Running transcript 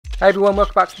Hey everyone,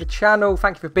 welcome back to the channel.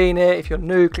 Thank you for being here. If you're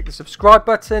new, click the subscribe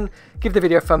button, give the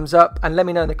video a thumbs up, and let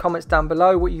me know in the comments down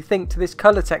below what you think to this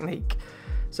colour technique.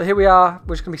 So here we are,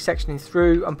 we're just going to be sectioning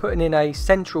through. I'm putting in a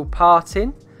central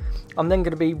parting. I'm then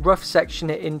going to be rough sectioning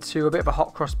it into a bit of a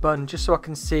hot cross bun just so I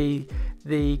can see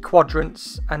the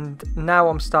quadrants. And now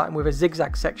I'm starting with a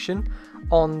zigzag section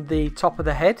on the top of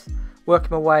the head, working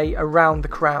my way around the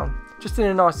crown. Just in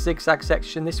a nice zigzag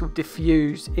section. This will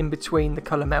diffuse in between the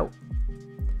colour melt.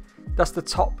 That's the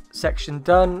top section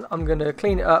done. I'm going to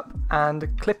clean it up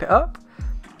and clip it up.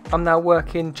 I'm now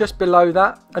working just below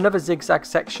that, another zigzag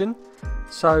section.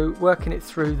 So working it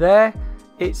through there.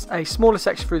 It's a smaller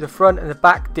section through the front, and the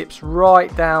back dips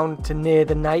right down to near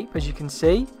the nape, as you can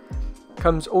see.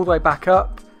 Comes all the way back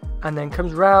up and then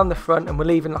comes round the front, and we're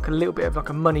leaving like a little bit of like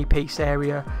a money piece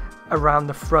area around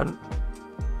the front.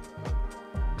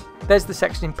 There's the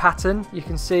sectioning pattern. You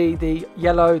can see the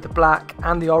yellow, the black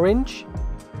and the orange.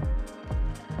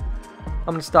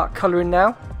 I'm going to start colouring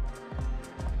now.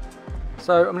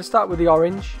 So I'm going to start with the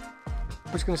orange.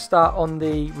 I'm just going to start on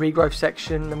the regrowth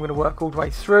section. I'm going to work all the way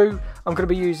through. I'm going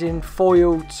to be using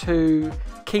foil to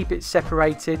keep it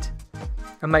separated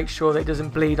and make sure that it doesn't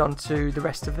bleed onto the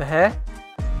rest of the hair.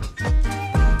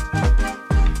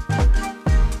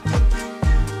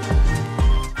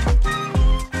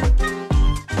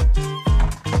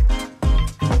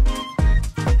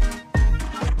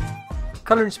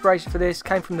 Colour inspiration for this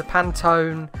came from the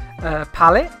Pantone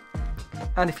palette,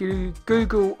 and if you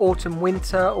Google autumn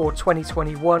winter or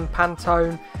 2021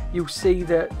 Pantone, you'll see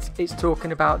that it's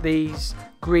talking about these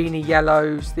greeny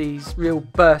yellows, these real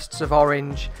bursts of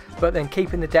orange, but then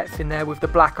keeping the depth in there with the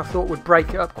black I thought would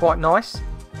break it up quite nice.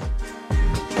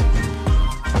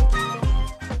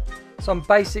 So I'm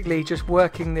basically just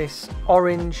working this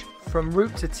orange from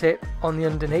root to tip on the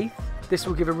underneath. This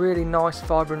will give a really nice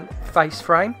vibrant face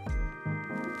frame.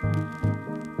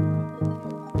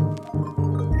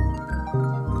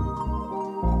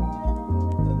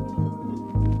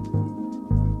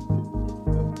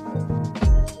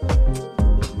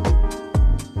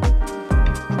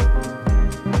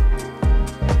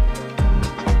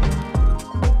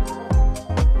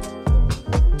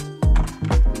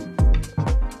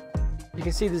 You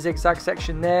can see the zigzag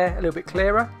section there, a little bit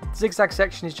clearer. The zigzag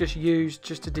section is just used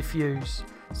just to diffuse.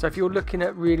 So if you're looking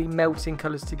at really melting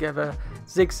colours together,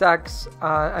 zigzags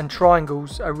and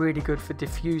triangles are really good for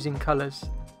diffusing colours.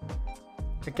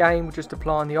 Again, we're just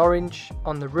applying the orange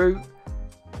on the root,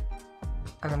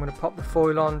 and I'm going to pop the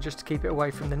foil on just to keep it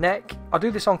away from the neck. I do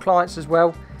this on clients as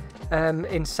well.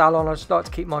 In salon, I just like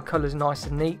to keep my colours nice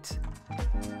and neat.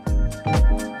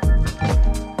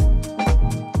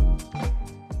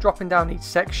 Dropping down each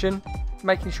section,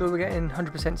 making sure we're getting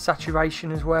 100%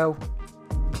 saturation as well.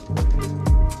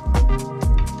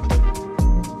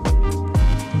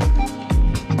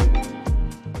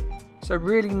 So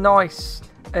really nice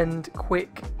and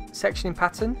quick sectioning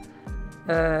pattern.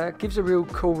 Gives a real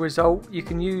cool result. You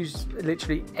can use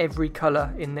literally every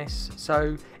colour in this.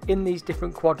 So in these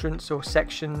different quadrants or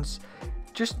sections,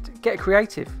 just get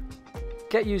creative.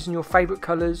 Get using your favourite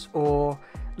colours, or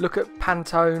look at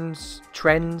Pantone's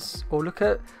trends, or look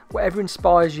at whatever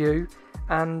inspires you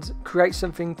and create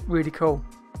something really cool.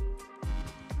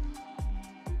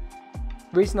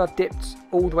 The reason I dipped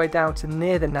all the way down to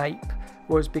near the nape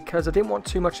was because I didn't want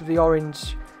too much of the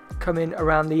orange coming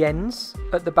around the ends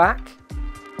at the back.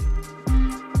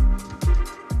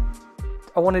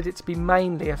 I wanted it to be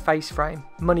mainly a face frame,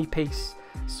 money piece,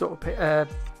 sort of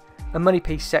a money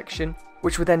piece section,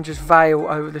 which would then just veil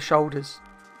over the shoulders.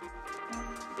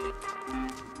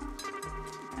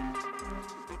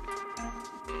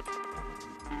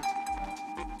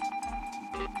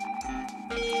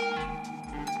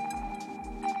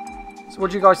 So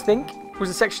what do you guys think?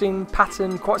 Was the sectioning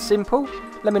pattern quite simple?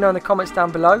 Let me know in the comments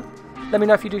down below. Let me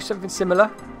know if you do something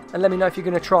similar, and let me know if you're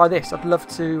going to try this. I'd love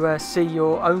to see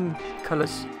your own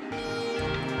colours.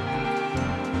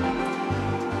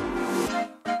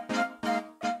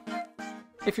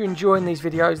 If you're enjoying these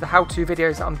videos, the how-to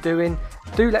videos that I'm doing,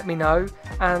 do let me know.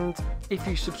 And if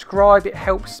you subscribe, it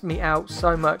helps me out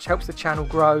so much, helps the channel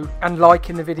grow, and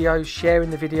liking the videos,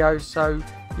 sharing the videos. So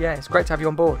yeah, it's great to have you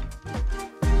on board.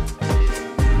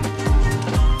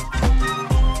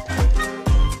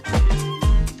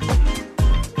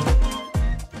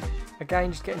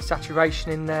 Again, just getting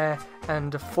saturation in there,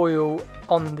 and a foil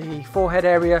on the forehead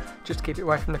area just to keep it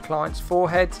away from the client's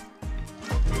forehead.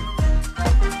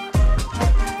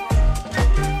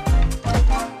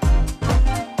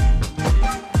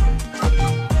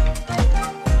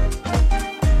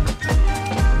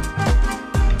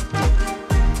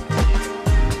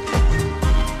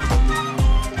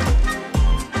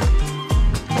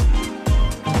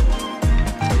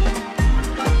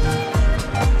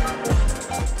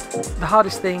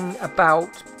 hardest thing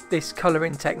about this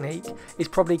colouring technique is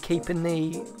probably keeping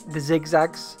the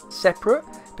zigzags separate,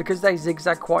 because they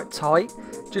zigzag quite tight.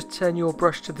 Just turn your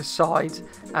brush to the side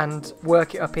and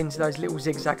work it up into those little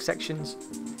zigzag sections.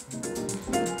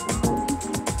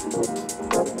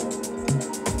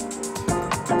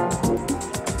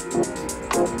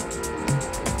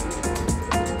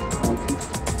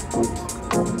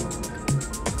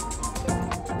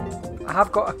 I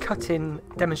have got a cutting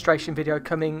demonstration video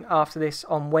coming after this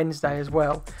on Wednesday as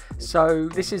well. So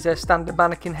this is a standard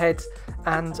mannequin head,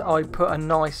 and I put a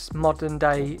nice modern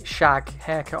day shag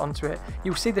haircut onto it.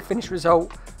 You'll see the finished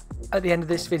result at the end of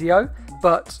this video,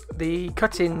 but the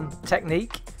cutting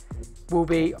technique will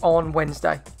be on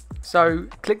Wednesday. So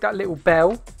click that little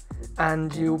bell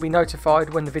and you'll be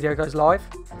notified when the video goes live.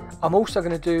 I'm also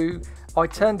going to do, I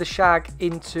turned the shag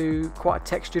into quite a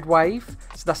textured wave,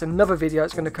 so that's another video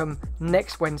that's going to come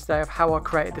next Wednesday of how I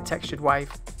created the textured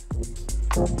wave.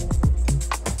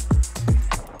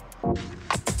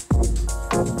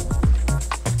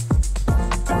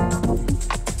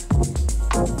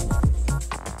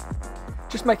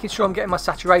 Just making sure I'm getting my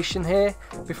saturation here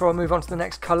before I move on to the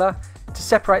next colour. To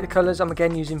separate the colours, I'm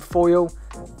again using foil,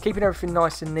 keeping everything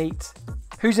nice and neat.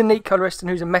 Who's a neat colourist and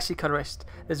who's a messy colourist?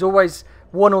 There's always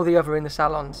one or the other in the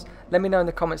salons. Let me know in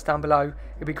the comments down below.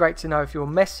 It'd be great to know if you're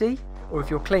messy or if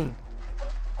you're clean.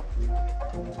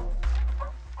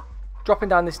 Dropping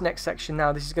down this next section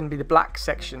now, this is going to be the black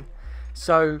section.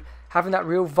 So having that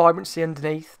real vibrancy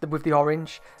underneath with the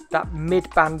orange, that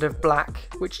mid band of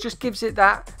black, which just gives it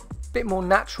that bit more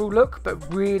natural look,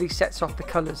 but really sets off the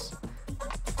colours.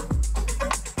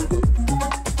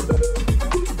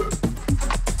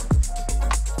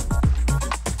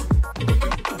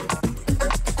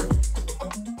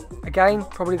 Again,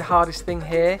 probably the hardest thing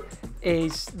here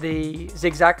is the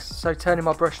zigzags, so turning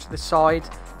my brush to the side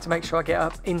to make sure I get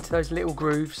up into those little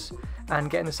grooves and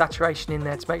getting the saturation in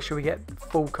there to make sure we get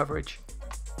full coverage.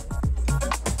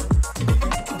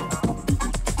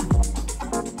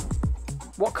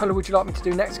 What colour would you like me to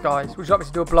do next, guys? Would you like me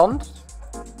to do a blonde?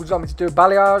 Would you like me to do a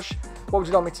balayage? What would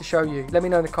you like me to show you? Let me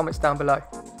know in the comments down below.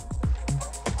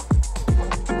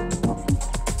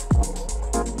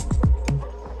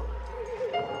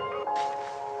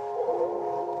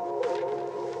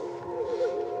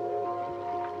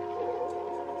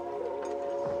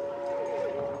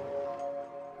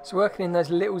 So working in those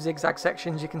little zigzag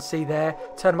sections you can see there,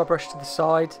 turning my brush to the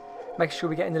side, making sure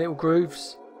we get in the little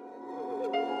grooves.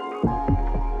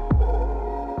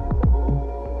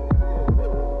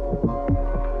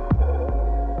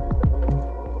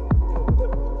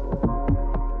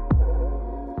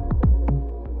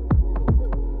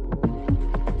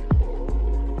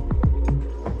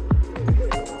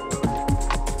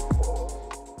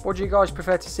 What do you guys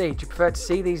prefer to see? Do you prefer to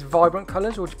see these vibrant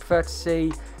colours, or do you prefer to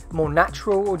see more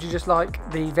natural, or do you just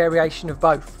like the variation of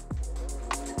both?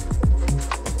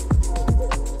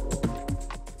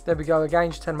 There we go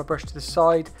again, just turn my brush to the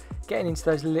side, getting into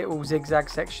those little zigzag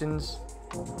sections.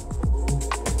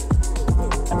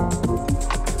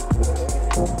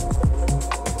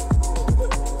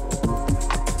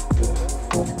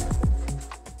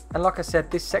 And like I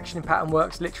said, this sectioning pattern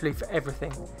works literally for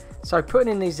everything. So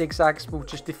putting in these zigzags will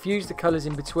just diffuse the colours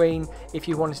in between. If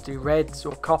you want to do reds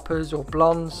or coppers or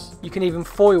blondes, you can even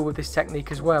foil with this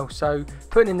technique as well. So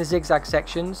putting in the zigzag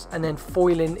sections and then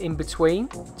foiling in between,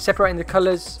 separating the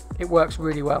colours, it works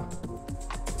really well.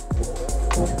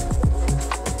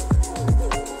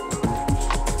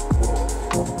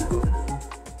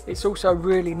 It's also a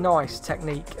really nice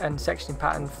technique and sectioning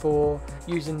pattern for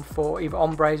using for either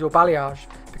ombres or balayage,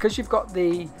 because you've got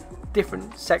the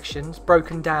different sections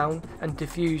broken down and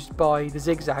diffused by the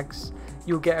zigzags.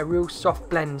 You'll get a real soft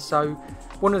blend. So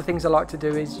one of the things I like to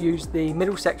do is use the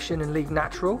middle section and leave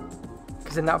natural,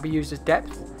 because then that'll be used as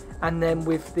depth, and then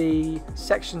with the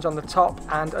sections on the top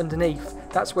and underneath,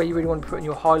 that's where you really want to put in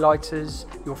your highlighters,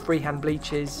 your freehand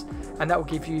bleaches, and that will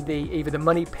give you the either the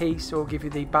money piece or give you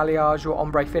the balayage or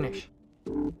ombre finish.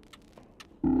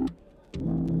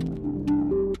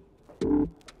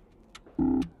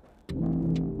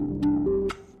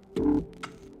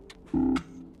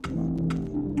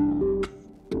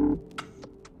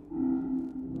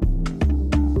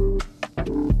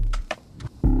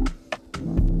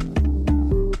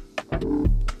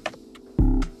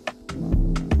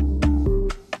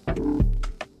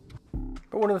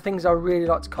 One of the things I really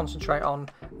like to concentrate on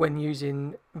when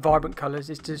using vibrant colours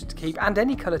is just to keep, and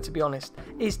any colour to be honest,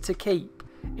 is to keep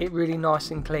it really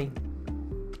nice and clean.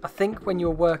 I think when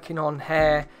you're working on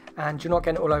hair and you're not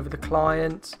getting it all over the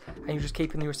client and you're just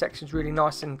keeping your sections really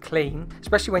nice and clean,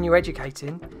 especially when you're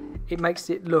educating, it makes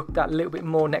it look that little bit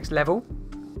more next level.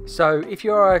 So if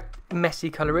you're a messy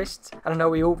colorist, and I know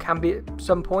we all can be at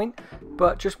some point,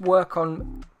 but just work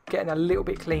on getting a little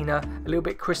bit cleaner, a little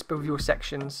bit crisper with your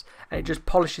sections, and it just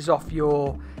polishes off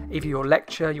either your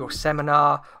lecture, your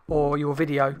seminar, or your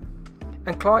video.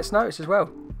 And clients notice as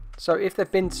well. So if they've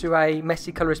been to a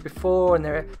messy colorist before and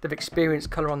they've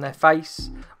experienced colour on their face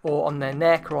or on their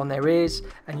neck or on their ears,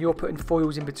 and you're putting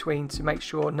foils in between to make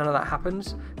sure none of that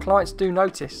happens, clients do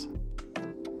notice.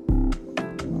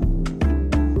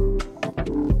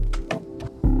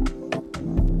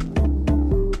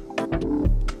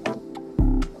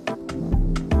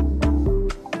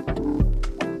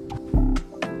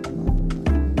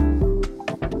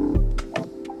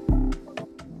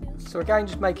 So again,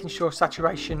 just making sure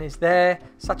saturation is there.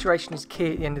 Saturation is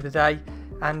key at the end of the day,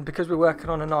 and because we're working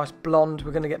on a nice blonde,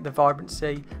 we're going to get the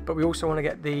vibrancy, but we also want to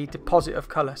get the deposit of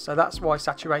colour. So that's why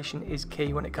saturation is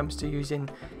key when it comes to using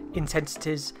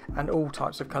intensities and all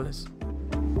types of colours.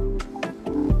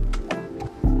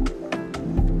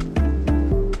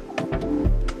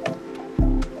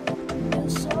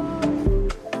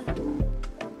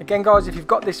 Again guys, if you've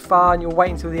got this far and you're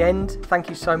waiting till the end, thank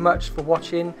you so much for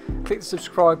watching. Click the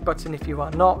subscribe button if you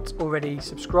are not already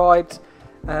subscribed.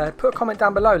 Put a comment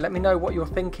down below, let me know what you're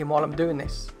thinking while I'm doing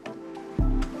this.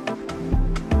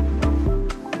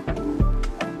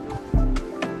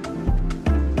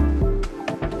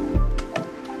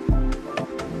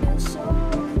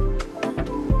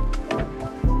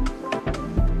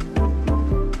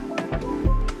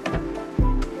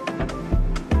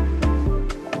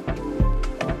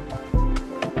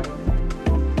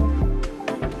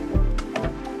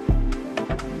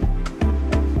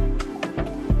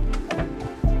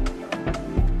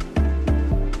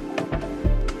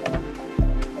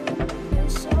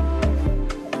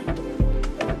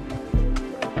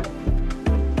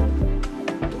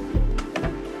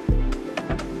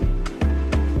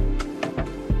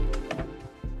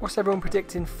 What's everyone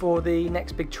predicting for the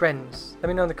next big trends? Let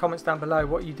me know in the comments down below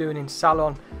what you're doing in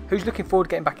salon. Who's looking forward to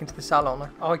getting back into the salon?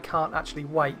 I can't actually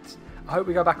wait. I hope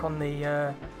we go back on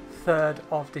the 3rd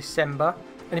of December.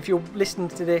 And if you're listening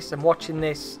to this and watching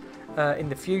this in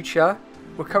the future,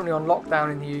 we're currently on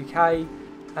lockdown in the UK,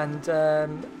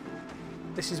 and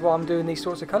this is why I'm doing these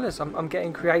sorts of colours. I'm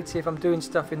getting creative. I'm doing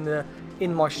stuff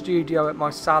in my studio at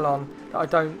my salon that I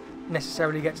don't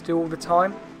necessarily get to do all the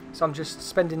time. So I'm just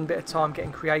spending a bit of time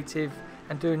getting creative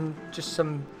and doing just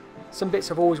some bits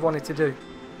I've always wanted to do.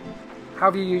 How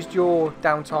have you used your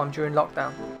downtime during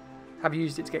lockdown? Have you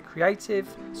used it to get creative?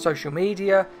 Social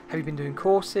media? Have you been doing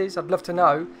courses? I'd love to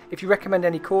know. If you recommend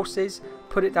any courses,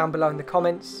 put it down below in the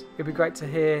comments. It'd be great to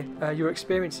hear your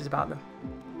experiences about them.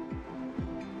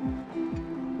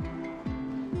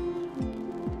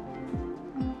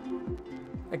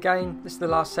 Again, this is the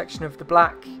last section of the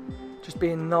black. Just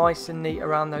being nice and neat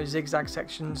around those zigzag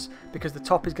sections because the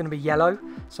top is going to be yellow,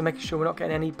 so making sure we're not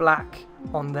getting any black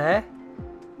on there.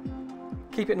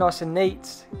 Keep it nice and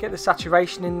neat, get the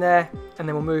saturation in there, and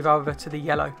then we'll move over to the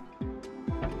yellow.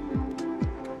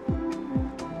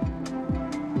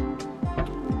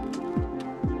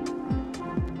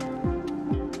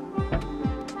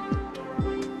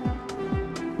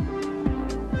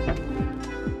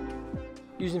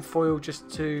 Using foil just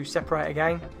to separate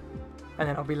again. And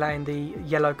then I'll be laying the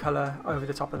yellow colour over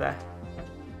the top of there.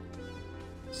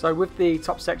 So with the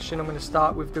top section, I'm going to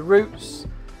start with the roots,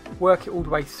 work it all the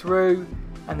way through,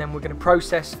 and then we're going to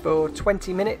process for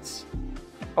 20 minutes.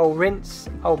 I'll rinse,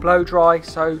 I'll blow dry.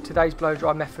 So today's blow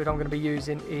dry method I'm going to be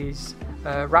using is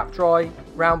wrap dry,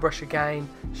 round brush again,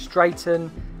 straighten,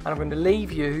 and I'm going to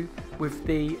leave you with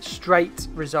the straight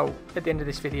result at the end of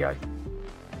this video.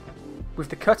 With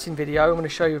the cutting video, I'm going to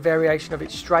show you a variation of it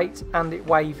straight and it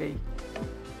wavy.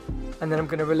 And then I'm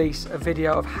going to release a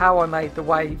video of how I made the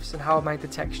waves and how I made the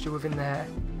texture within the hair.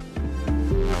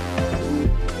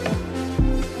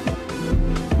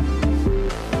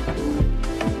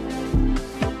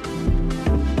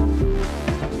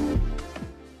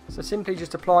 So simply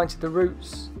just applying to the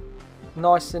roots,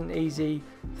 nice and easy,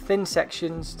 thin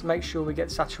sections to make sure we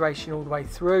get saturation all the way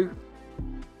through.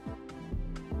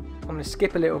 I'm going to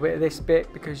skip a little bit of this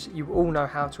bit because you all know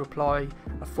how to apply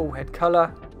a full head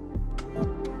colour.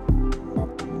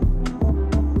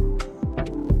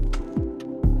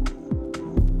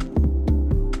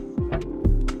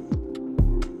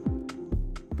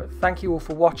 Thank you all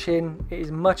for watching, it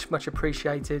is much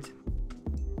appreciated.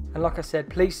 And like I said,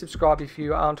 please subscribe if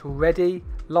you aren't already,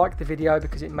 like the video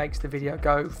because it makes the video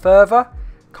go further.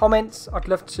 Comments, I'd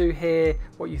love to hear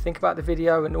what you think about the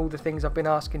video and all the things I've been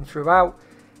asking throughout.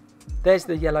 There's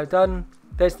the yellow done,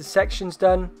 there's the sections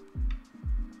done.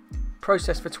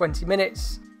 process for 20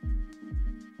 minutes,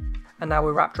 and now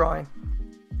we're wrap drying.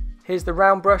 Here's the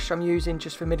round brush I'm using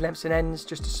just for mid-lengths and ends,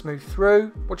 just to smooth through.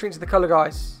 What do you think of the colour,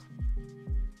 guys?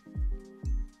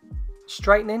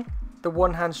 Straightening, the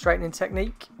one hand straightening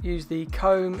technique. Use the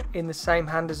comb in the same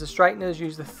hand as the straighteners,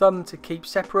 use the thumb to keep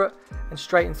separate and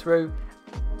straighten through.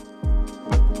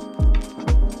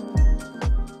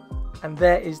 And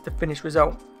there is the finished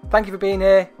result. Thank you for being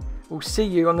here. We'll see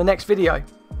you on the next video.